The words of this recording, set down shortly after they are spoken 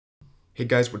Hey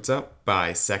guys, what's up?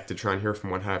 Bisectatron here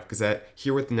from OneHive Gazette,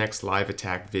 here with the next live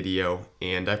attack video,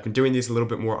 and I've been doing these a little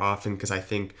bit more often because I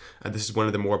think this is one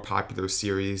of the more popular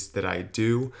series that I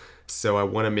do, so I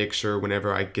want to make sure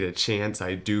whenever I get a chance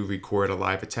I do record a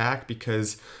live attack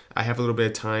because I have a little bit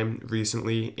of time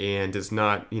recently and it's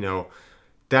not,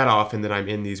 that often that I'm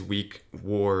in these week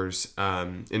wars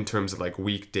in terms of like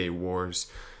weekday wars.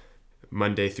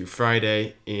 Monday through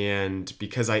Friday, and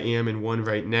because I am in one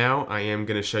right now, I am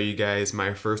going to show you guys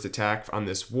my first attack on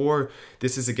this war.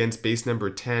 This is against base number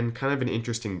 10, kind of an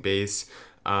interesting base,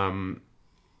 and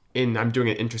I'm doing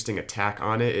an interesting attack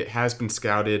on it. It has been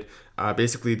scouted.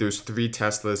 Basically, there's 3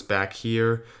 Teslas back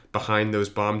here behind those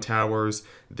bomb towers.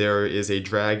 There is a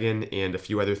dragon and a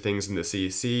few other things in the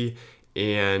CC,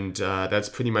 and that's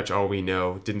pretty much all we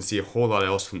know. Didn't see a whole lot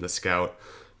else from the scout.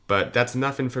 But that's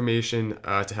enough information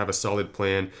to have a solid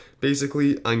plan.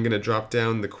 Basically, I'm going to drop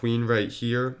down the queen right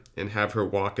here and have her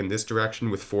walk in this direction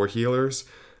with 4 healers.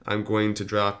 I'm going to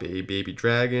drop a baby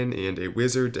dragon and a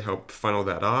wizard to help funnel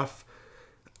that off.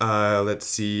 Let's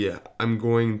see, I'm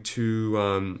going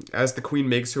to, as the queen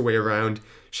makes her way around,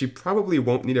 she probably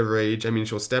won't need a rage. I mean,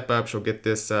 she'll step up, she'll get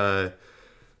this expo.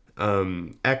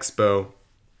 I'm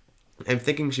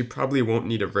thinking she probably won't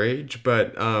need a rage,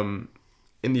 but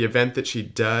in the event that she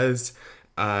does,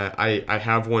 I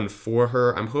have one for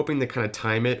her. I'm hoping to kind of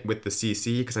time it with the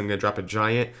CC because I'm going to drop a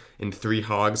giant and 3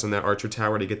 hogs on that archer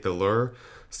tower to get the lure.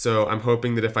 So I'm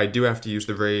hoping that if I do have to use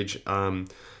the rage,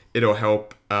 it'll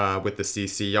help with the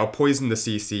CC. I'll poison the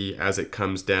CC as it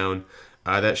comes down.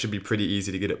 That should be pretty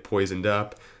easy to get it poisoned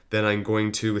up. Then I'm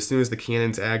going to, as soon as the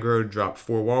cannon's aggro, drop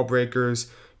 4 wall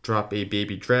breakers, drop a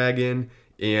baby dragon,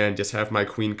 and just have my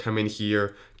queen come in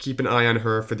here, keep an eye on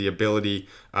her for the ability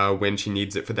when she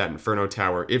needs it for that Inferno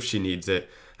Tower, if she needs it.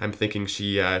 I'm thinking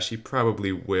she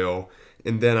probably will.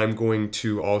 And then I'm going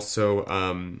to also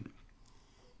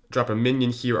drop a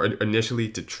minion here initially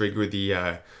to trigger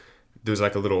the, there's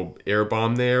like a little air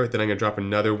bomb there. Then I'm going to drop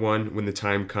another one when the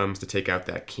time comes to take out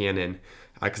that cannon,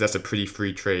 because that's a pretty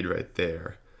free trade right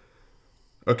there.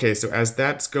 Okay, so as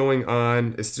that's going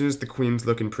on, as soon as the queen's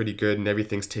looking pretty good and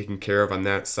everything's taken care of on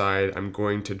that side, I'm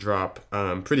going to drop,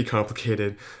 pretty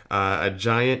complicated, a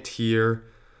giant here,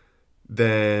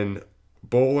 then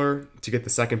bowler to get the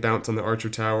second bounce on the archer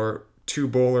tower, 2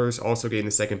 bowlers also getting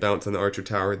the second bounce on the archer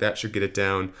tower. That should get it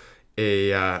down.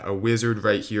 A wizard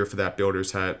right here for that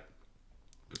builder's hut.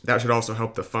 That should also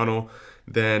help the funnel.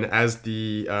 Then as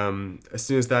soon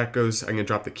as that goes, I'm going to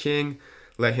drop the king.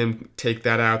 Let him take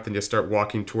that out, then just start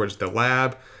walking towards the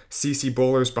lab. CC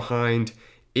bowlers behind,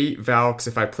 8 Valks.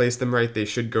 If I place them right, they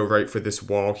should go right for this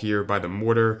wall here by the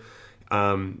mortar.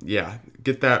 Yeah,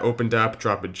 get that opened up,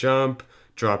 drop a jump,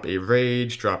 drop a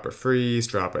rage, drop a freeze,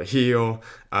 drop a heal,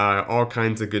 all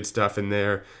kinds of good stuff in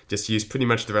there. Just use pretty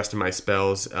much the rest of my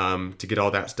spells to get all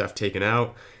that stuff taken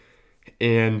out.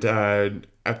 And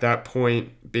at that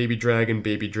point, baby dragon,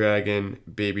 baby dragon,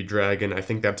 baby dragon. I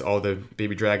think that's all the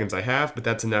baby dragons I have, but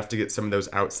that's enough to get some of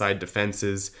those outside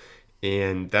defenses.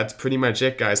 And that's pretty much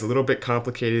it, guys. A little bit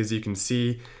complicated, as you can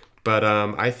see, but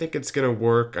I think it's going to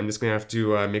work. I'm just going to have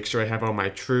to make sure I have all my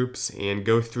troops and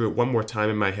go through it one more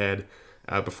time in my head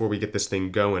before we get this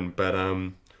thing going. But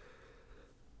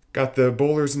got the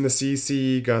bowlers in the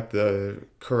CC, got the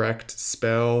correct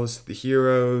spells, the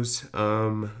heroes.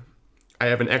 I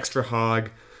have an extra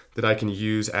hog that I can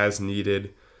use as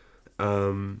needed.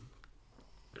 4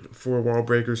 wall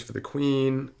breakers for the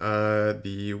queen,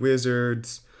 the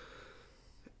wizards.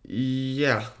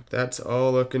 Yeah, that's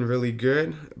all looking really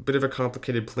good. Bit of a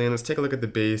complicated plan. Let's take a look at the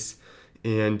base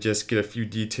and just get a few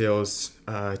details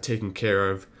taken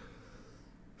care of.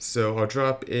 So I'll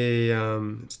drop a,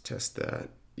 let's test that.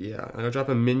 Yeah, I'll drop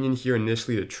a minion here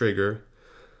initially to trigger.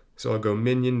 So I'll go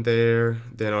minion there,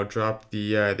 then I'll drop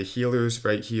the healers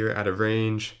right here out of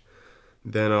range.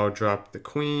 Then I'll drop the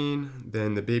queen,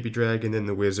 then the baby dragon, then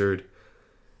the wizard.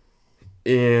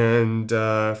 And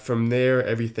from there,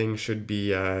 everything should be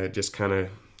just kind of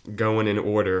going in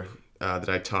order that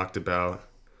I talked about.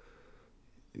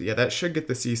 Yeah, that should get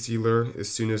the CC lure as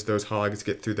soon as those hogs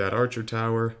get through that archer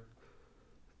tower.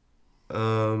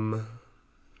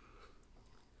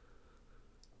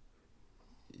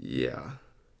 Yeah.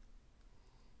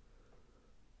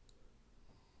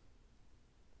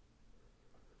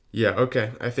 Yeah,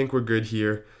 okay. I think we're good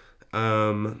here.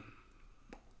 And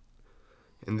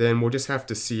then we'll just have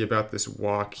to see about this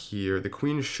walk here. The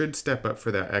queen should step up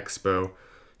for that expo.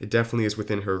 It definitely is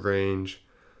within her range.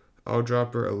 I'll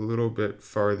drop her a little bit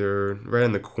farther, right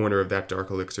in the corner of that dark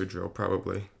elixir drill,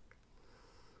 probably.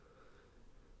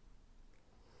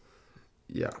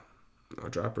 Yeah, I'll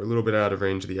drop her a little bit out of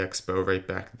range of the expo right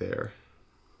back there.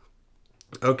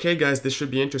 Okay, guys, this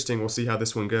should be interesting. We'll see how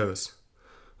this one goes.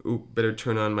 Ooh, better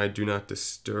turn on my do not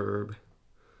disturb.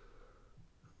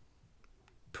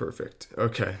 Perfect.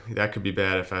 Okay, that could be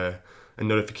bad if a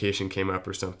notification came up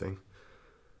or something.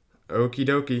 Okie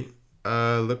dokie.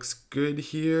 Looks good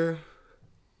here.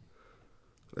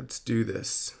 Let's do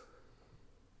this.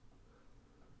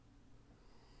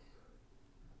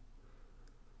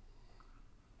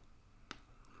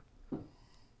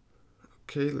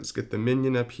 Okay, let's get the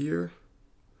minion up here.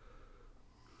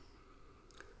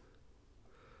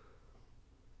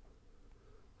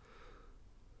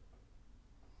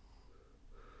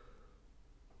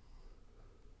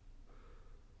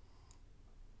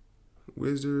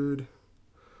 Wizard.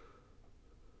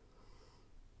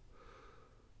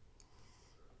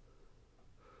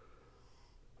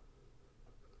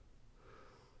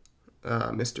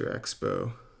 Mr.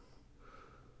 Expo.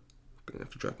 Gonna have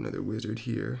to drop another wizard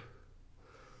here.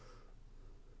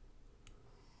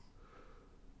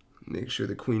 Make sure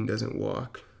the queen doesn't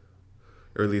walk,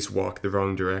 or at least walk the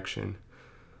wrong direction.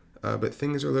 But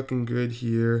things are looking good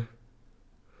here.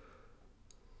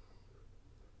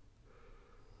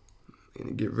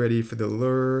 Gonna get ready for the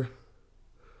lure.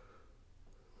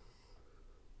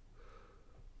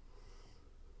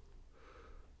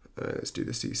 Let's do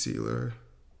the CC lure.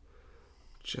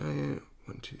 Giant,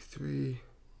 1, 2, 3.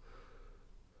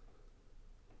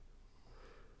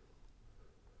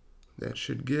 That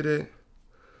should get it.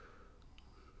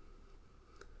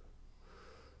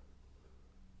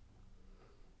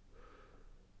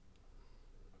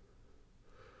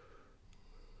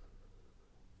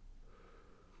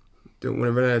 Don't want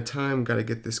to run out of time. Got to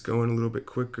get this going a little bit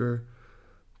quicker.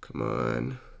 Come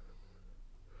on.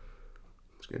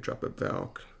 Just going to drop a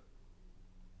Valk.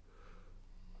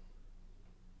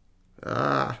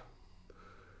 Ah.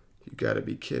 You got to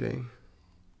be kidding.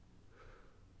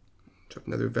 Drop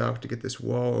another Valk to get this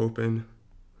wall open.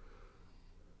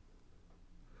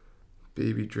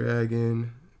 Baby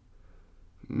dragon.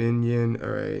 Minion.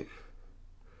 All right.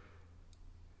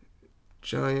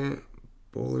 Giant.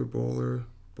 Bowler, bowler.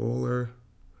 Bowler,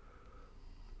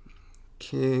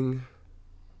 king,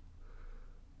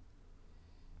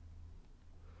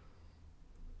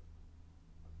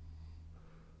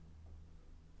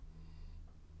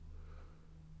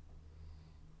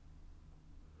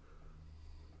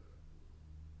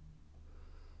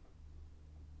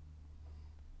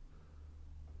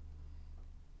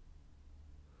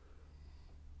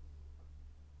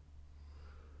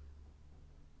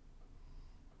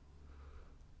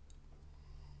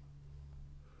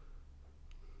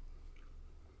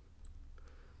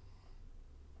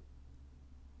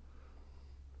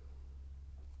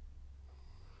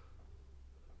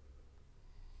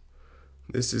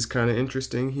 this is kind of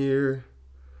interesting here.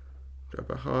 Drop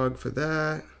a hog for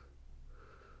that.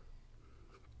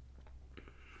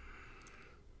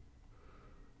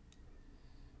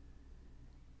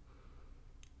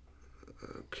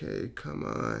 Okay, come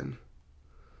on.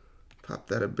 Pop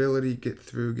that ability, get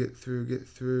through, get through, get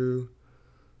through.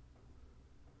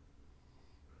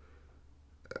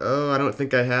 Oh, I don't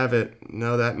think I have it.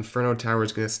 No, that Inferno Tower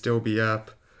is going to still be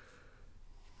up.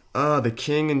 Oh, the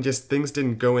king and just things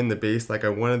didn't go in the base like I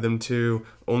wanted them to.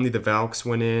 Only the Valks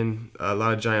went in. A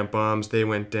lot of giant bombs, they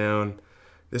went down.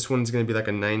 This one's going to be like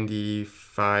a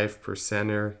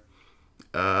 95%er.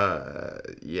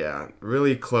 Yeah,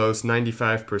 really close,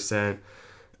 95%.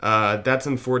 That's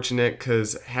unfortunate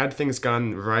because had things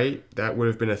gone right, that would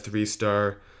have been a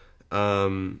 3-star.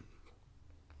 Got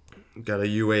a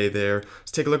UA there.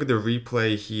 Let's take a look at the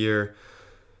replay here.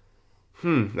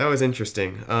 That was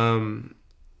interesting.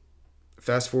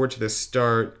 Fast forward to the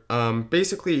start.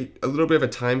 Basically, a little bit of a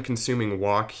time-consuming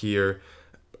walk here.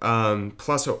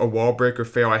 Plus a wall breaker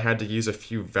fail. I had to use a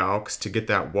few Valks to get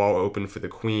that wall open for the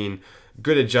queen.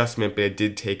 Good adjustment, but it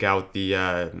did take out the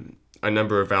a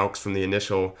number of Valks from the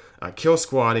initial kill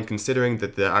squad. And considering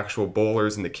that the actual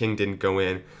bowlers and the king didn't go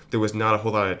in, there was not a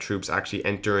whole lot of troops actually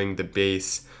entering the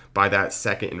base by that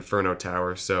second Inferno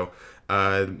Tower. So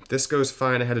this goes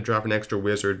fine. I had to drop an extra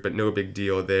wizard, but no big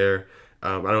deal there.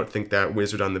 I don't think that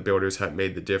wizard on the builder's hut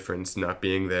made the difference not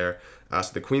being there.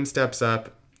 So the queen steps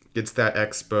up, gets that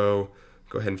expo.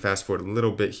 Go ahead and fast forward a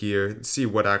little bit here. See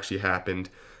what actually happened.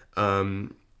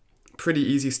 Pretty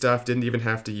easy stuff. Didn't even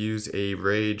have to use a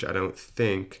rage, I don't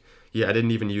think. Yeah, I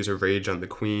didn't even use a rage on the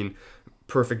queen.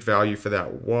 Perfect value for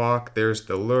that walk. There's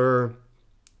the lure.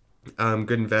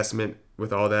 Good investment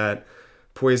with all that.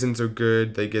 Poisons are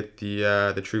good. They get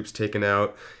the troops taken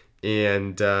out.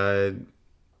 And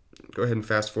go ahead and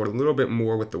fast forward a little bit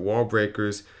more with the wall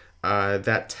breakers.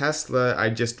 That Tesla, I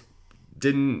just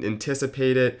didn't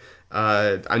anticipate it.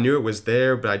 I knew it was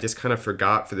there, but I just kind of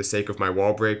forgot for the sake of my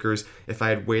wall breakers. If I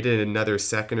had waited another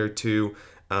second or two,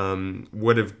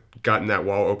 would have gotten that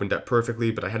wall opened up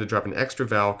perfectly, but I had to drop an extra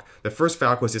Valk. The first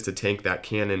Valk was just to tank that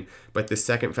cannon, but the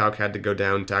second Valk had to go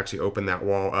down to actually open that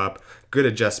wall up. Good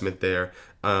adjustment there.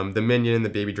 The minion and the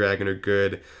baby dragon are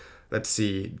good. Let's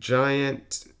see,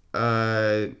 giant.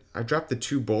 I dropped the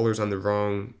 2 bowlers on the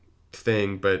wrong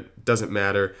thing, but doesn't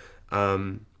matter.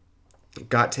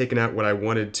 Got taken out what I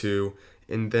wanted to,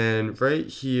 and then right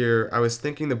here, I was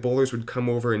thinking the bowlers would come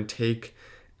over and take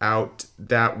out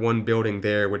that one building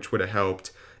there, which would have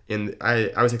helped. And I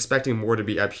was expecting more to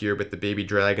be up here, but the baby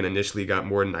dragon initially got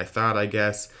more than I thought, I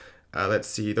guess. Let's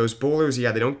see, those bowlers,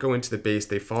 yeah, they don't go into the base.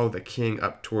 They follow the king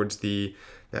up towards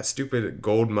that stupid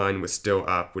gold mine was still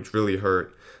up, which really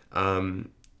hurt.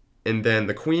 And then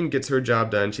the queen gets her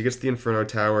job done. She gets the Inferno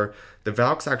Tower. The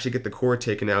Valks actually get the core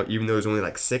taken out, even though there's only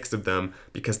like 6 of them,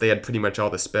 because they had pretty much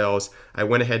all the spells. I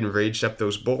went ahead and raged up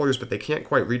those bowlers, but they can't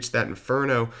quite reach that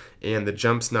Inferno, and the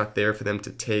jump's not there for them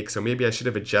to take. So maybe I should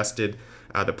have adjusted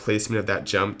the placement of that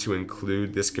jump to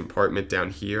include this compartment down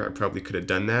here. I probably could have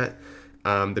done that.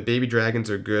 The baby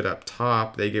dragons are good up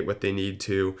top. They get what they need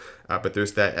to, but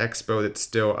there's that Expo that's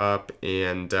still up,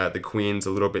 and the queen's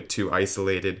a little bit too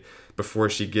isolated before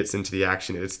she gets into the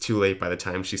action. It's too late by the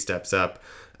time she steps up.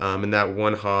 And that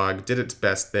one hog did its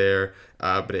best there,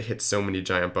 but it hits so many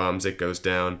giant bombs it goes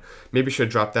down. Maybe should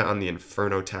have dropped that on the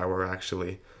Inferno Tower,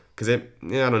 actually, because I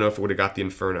don't know if it would have got the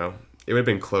Inferno. It would have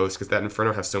been close, because that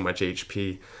Inferno has so much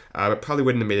HP. It probably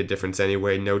wouldn't have made a difference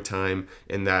anyway. No time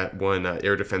in that one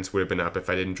air defense would have been up if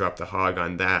I didn't drop the hog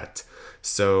on that.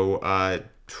 So,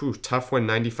 tough one,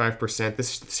 95%.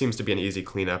 This seems to be an easy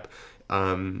cleanup.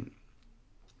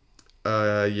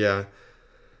 Yeah.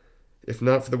 If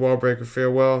not for the wall breaker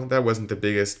farewell, that wasn't the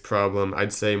biggest problem.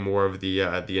 I'd say more of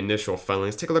the initial funneling.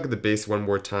 Let's take a look at the base one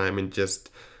more time, and just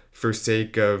for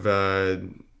sake of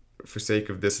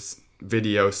this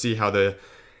video, see how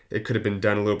it could have been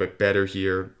done a little bit better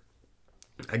here.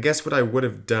 I guess what I would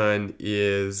have done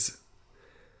is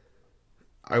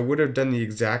I would have done the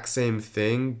exact same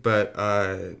thing, but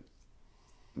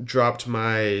dropped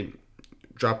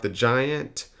the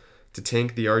giant to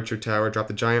tank the archer tower, drop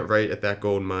the giant right at that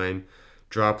gold mine,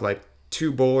 drop like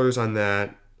 2 bowlers on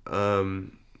that.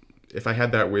 If I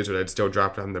had that wizard, I'd still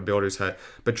drop it on the builder's hut,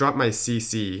 but drop my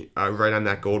CC right on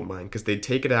that gold mine, because they'd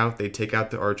take it out, they'd take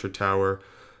out the archer tower,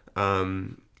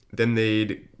 then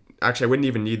actually I wouldn't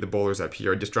even need the bowlers up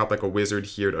here. I'd just drop like a wizard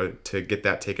here to get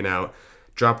that taken out,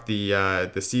 drop the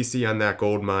CC on that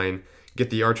gold mine, get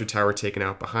the archer tower taken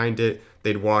out behind it.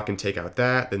 They'd walk and take out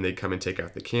that, then they'd come and take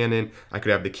out the cannon. I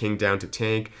could have the king down to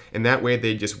tank, and that way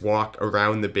they'd just walk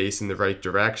around the base in the right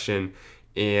direction.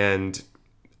 And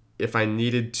if I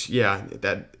needed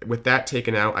to, with that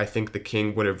taken out, I think the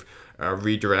king would have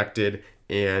redirected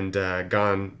and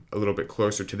gone a little bit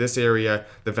closer to this area.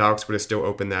 The Valks would have still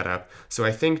opened that up. So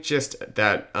I think just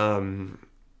that a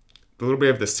little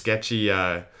bit of the sketchy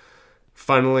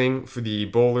funneling for the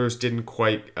bowlers didn't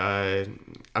quite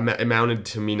amounted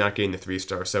to me not getting the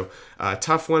 3-star. So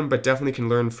tough one, but definitely can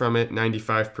learn from it.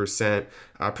 95%.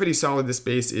 Pretty solid. This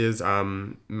base is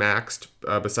maxed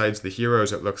besides the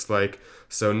heroes, it looks like.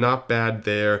 So not bad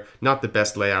there. Not the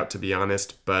best layout, to be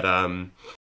honest, but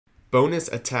bonus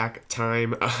attack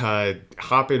time.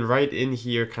 Hopping right in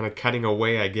here, kind of cutting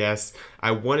away, I guess.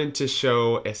 I wanted to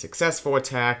show a successful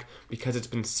attack because it's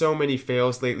been so many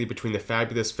fails lately between the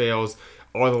fabulous fails,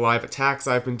 all the live attacks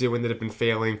I've been doing that have been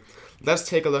failing. Let's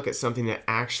take a look at something that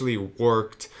actually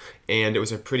worked, and it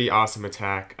was a pretty awesome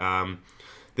attack.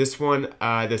 This one,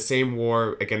 the same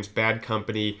war against Bad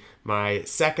Company, my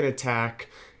second attack,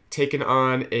 taken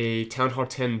on a Town Hall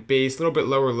 10 base, a little bit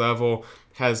lower level,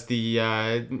 has the,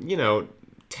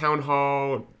 Town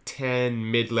Hall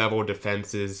 10 mid-level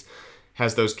defenses,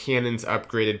 has those cannons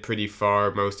upgraded pretty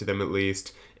far, most of them at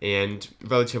least, and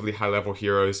relatively high-level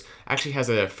heroes. Actually has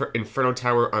an Inferno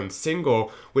Tower on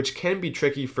single, which can be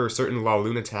tricky for certain La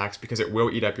Luna attacks because it will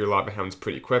eat up your Lava Hounds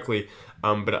pretty quickly.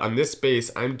 But on this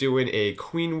base, I'm doing a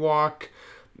Queen Walk,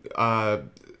 Bolo,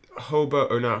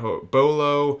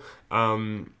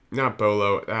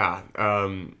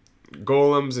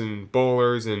 golems and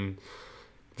bowlers, and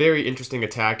very interesting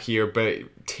attack here, but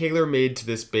tailor-made to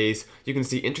this base. You can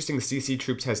see interesting CC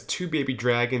troops has 2 baby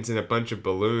dragons and a bunch of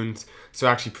balloons, so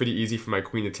actually pretty easy for my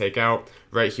queen to take out.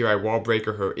 Right here I wall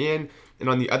breaker her in, and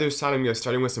on the other side I'm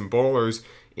starting with some bowlers,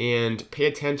 and pay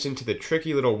attention to the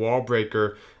tricky little wall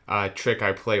breaker trick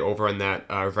I play over on that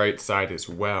right side as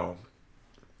well.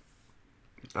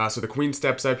 So the queen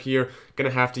steps up here, gonna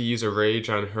have to use a rage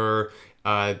on her,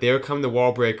 There come the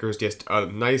wall breakers, just a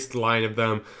nice line of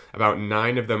them, about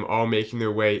 9 of them all making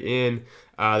their way in.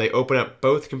 They open up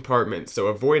both compartments, so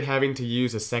avoid having to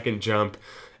use a second jump.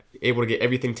 Able to get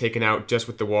everything taken out just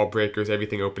with the wall breakers,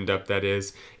 everything opened up, that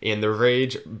is. And the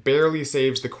Rage barely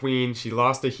saves the Queen. She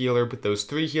lost a healer, but those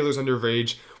 3 healers under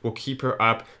Rage will keep her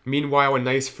up. Meanwhile, a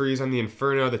nice freeze on the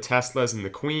Inferno, the Teslas, and the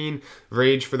Queen.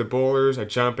 Rage for the bowlers, a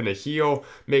jump and a heal,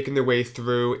 making their way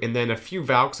through. And then a few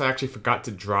Valks I actually forgot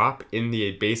to drop in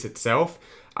the base itself.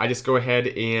 I just go ahead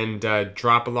and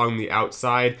drop along the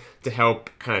outside to help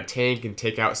kind of tank and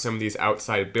take out some of these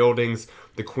outside buildings.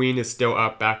 The Queen is still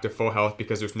up back to full health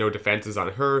because there's no defenses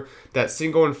on her. That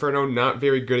single Inferno, not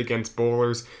very good against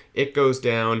bowlers. It goes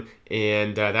down,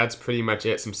 and that's pretty much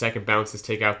it. Some second bounces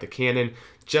take out the cannon.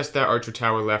 Just that Archer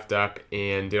Tower left up,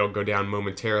 and it'll go down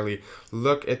momentarily.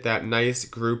 Look at that nice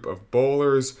group of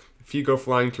bowlers. A few go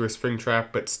flying to a spring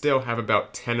trap, but still have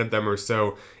about 10 of them or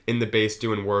so in the base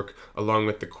doing work, along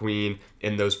with the Queen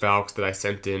and those Valks that I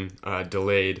sent in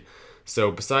delayed.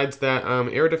 So besides that,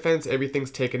 air defense,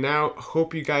 everything's taken out.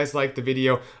 Hope you guys liked the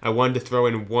video. I wanted to throw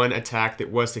in one attack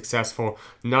that was successful,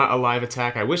 not a live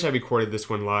attack. I wish I recorded this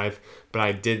one live, but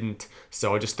I didn't.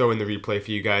 So I'll just throw in the replay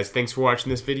for you guys. Thanks for watching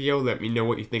this video. Let me know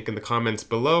what you think in the comments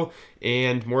below,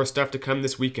 and more stuff to come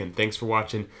this weekend. Thanks for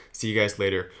watching. See you guys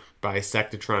later. Bye.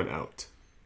 Sectatron out.